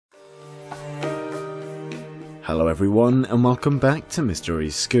Hello everyone and welcome back to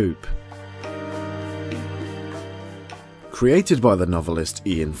Mystery Scoop. Created by the novelist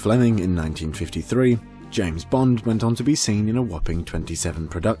Ian Fleming in 1953, James Bond went on to be seen in a whopping 27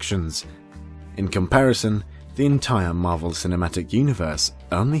 productions. In comparison, the entire Marvel Cinematic Universe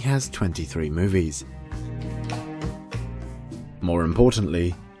only has 23 movies. More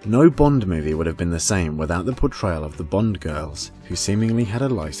importantly, no Bond movie would have been the same without the portrayal of the Bond girls, who seemingly had a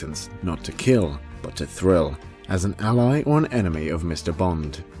license not to kill, but to thrill, as an ally or an enemy of Mr.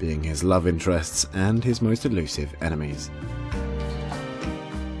 Bond, being his love interests and his most elusive enemies.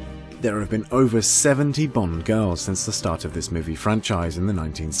 There have been over 70 Bond girls since the start of this movie franchise in the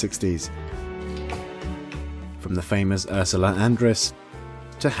 1960s. From the famous Ursula Andress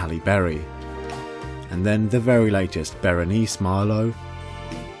to Halle Berry, and then the very latest Berenice Marlowe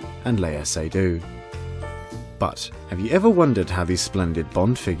and Léa Seydoux. But have you ever wondered how these splendid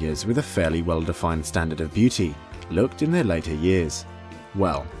Bond figures with a fairly well-defined standard of beauty looked in their later years?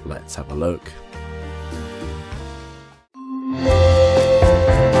 Well, let's have a look.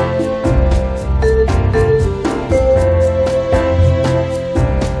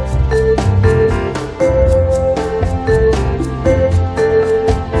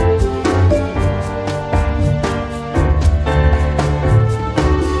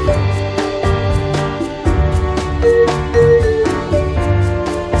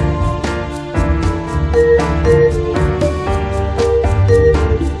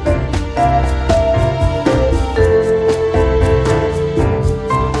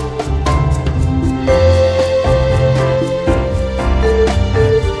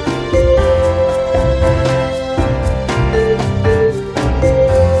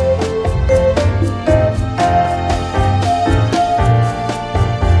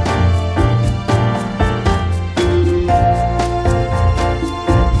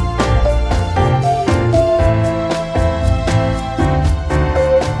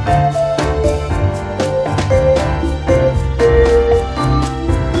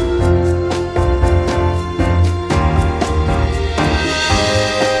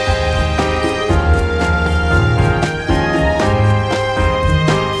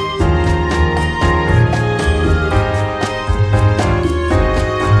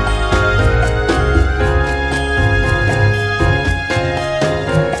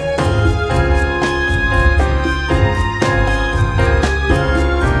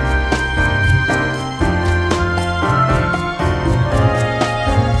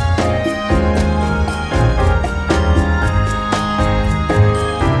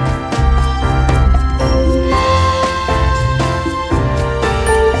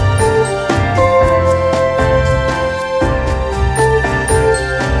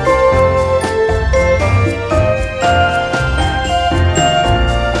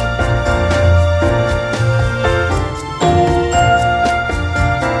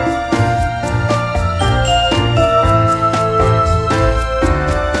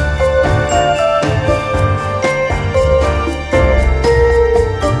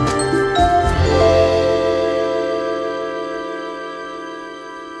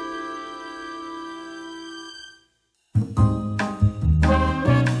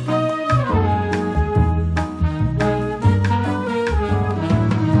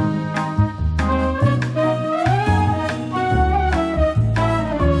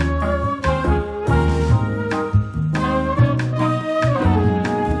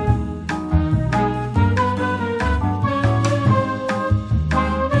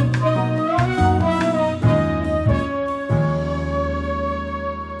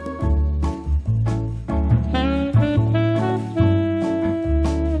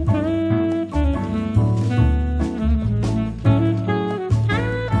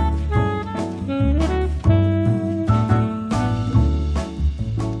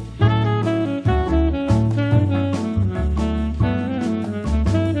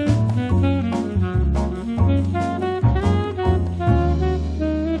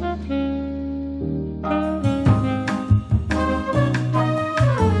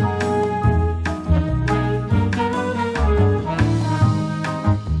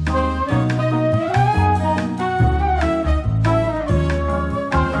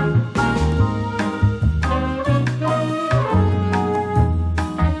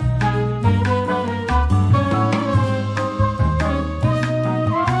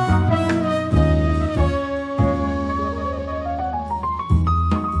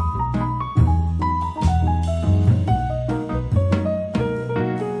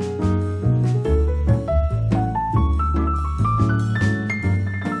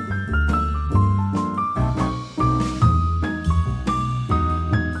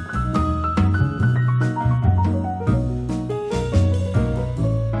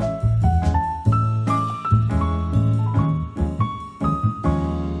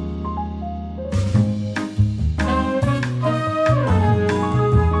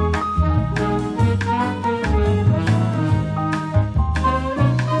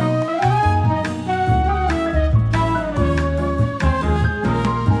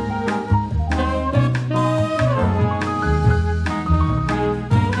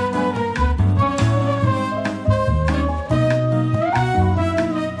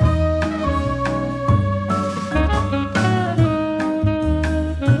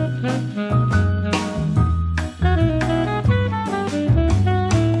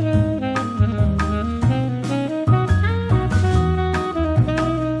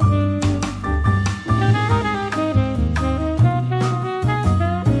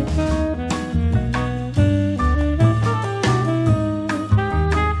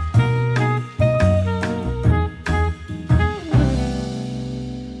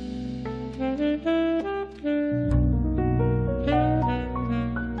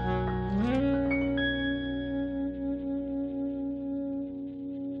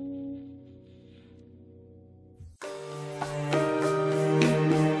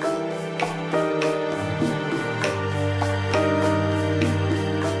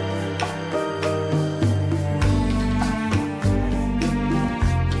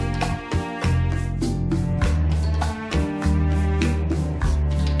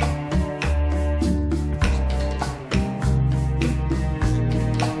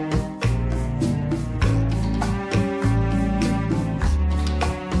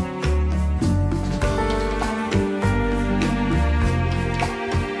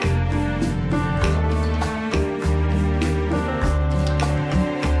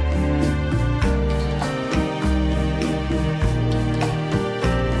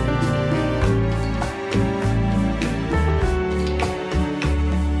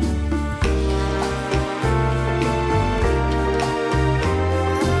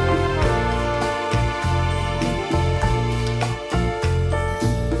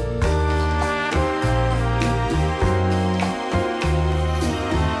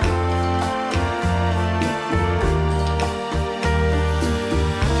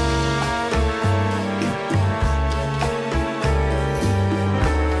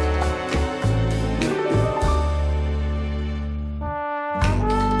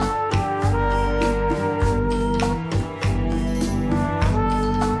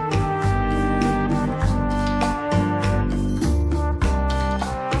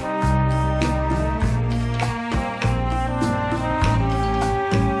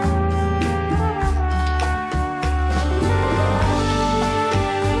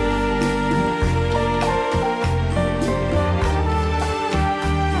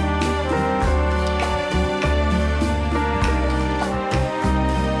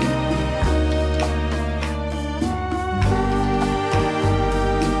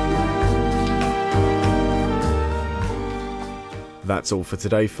 That's all for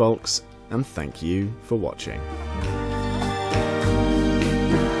today, folks, and thank you for watching.